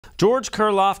George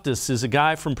Karlaftis is a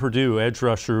guy from Purdue, edge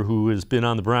rusher, who has been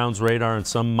on the Browns' radar in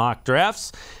some mock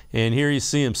drafts. And here you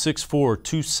see him, 6'4",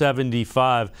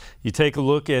 275. You take a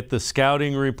look at the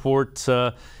scouting report.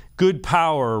 Good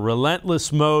power,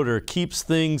 relentless motor, keeps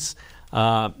the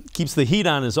heat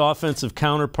on his offensive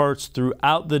counterparts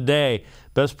throughout the day.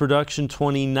 Best production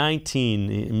 2019.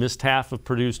 He missed half of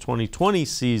Purdue's 2020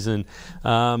 season.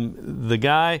 The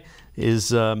guy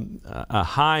is a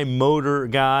high motor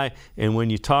guy, and when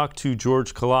you talk to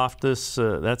George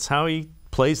Karlaftis, that's how he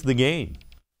plays the game.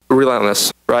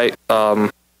 Relentless, right?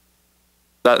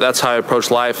 That's how I approach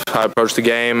life, how I approach the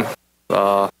game,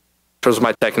 in terms of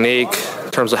my technique,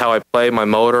 in terms of how I play, my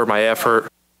motor, my effort,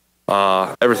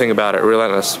 everything about it,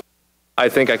 relentless. I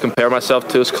think I compare myself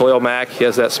to his Khalil Mack. He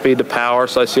has that speed to power,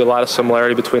 so I see a lot of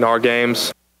similarity between our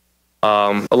games.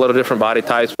 A little different body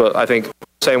types, but I think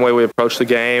same way we approach the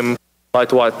game. I like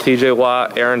to watch TJ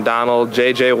Watt, Aaron Donald,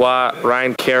 JJ Watt,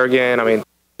 Ryan Kerrigan. I mean,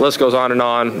 the list goes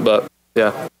on, but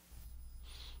yeah.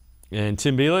 And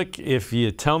Tim Bielik, if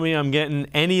you tell me I'm getting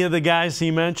any of the guys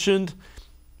he mentioned,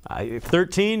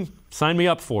 13, sign me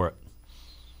up for it.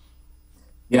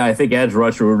 Yeah, I think edge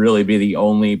rusher would really be the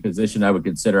only position I would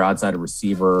consider outside of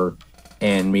receiver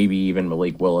and maybe even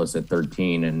Malik Willis at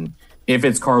 13. And if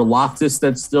it's Karlaftis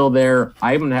that's still there,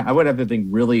 I would have to think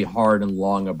really hard and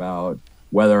long about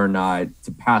whether or not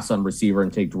to pass on receiver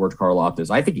and take George Karlaftis.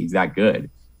 I think he's that good.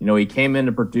 You know, he came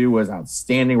into Purdue, was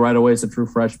outstanding right away as a true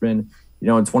freshman. You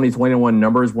know, in 2021,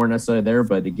 numbers weren't necessarily there,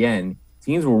 but again,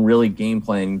 teams were really game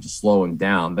planning to slow him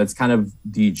down. That's kind of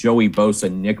the Joey Bosa,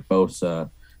 Nick Bosa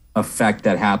effect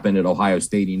that happened at Ohio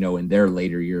State, you know, in their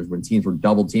later years when teams were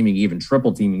double teaming, even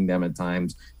triple teaming them at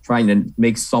times, trying to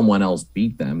make someone else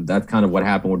beat them. That's kind of what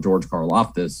happened with George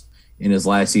Karlaftis in his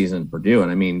last season at Purdue.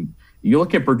 And I mean, you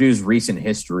look at Purdue's recent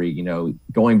history, you know,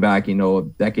 going back, you know, a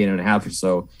decade and a half or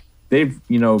so, they've,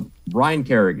 you know, Ryan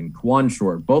Kerrigan, Quan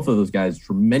Short, both of those guys,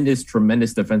 tremendous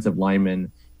defensive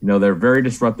linemen. You know, they're very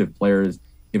disruptive players.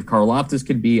 If Karlaftis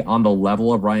could be on the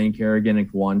level of Ryan Kerrigan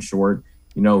and Quan Short,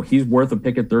 you know, he's worth a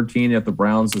pick at 13 if the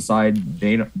Browns decide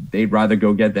they'd rather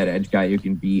go get that edge guy who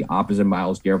can be opposite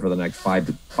Myles Garrett for the next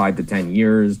 5 to 10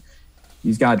 years.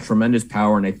 He's got tremendous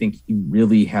power, and I think he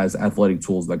really has athletic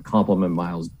tools that complement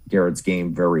Myles Garrett's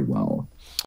game very well.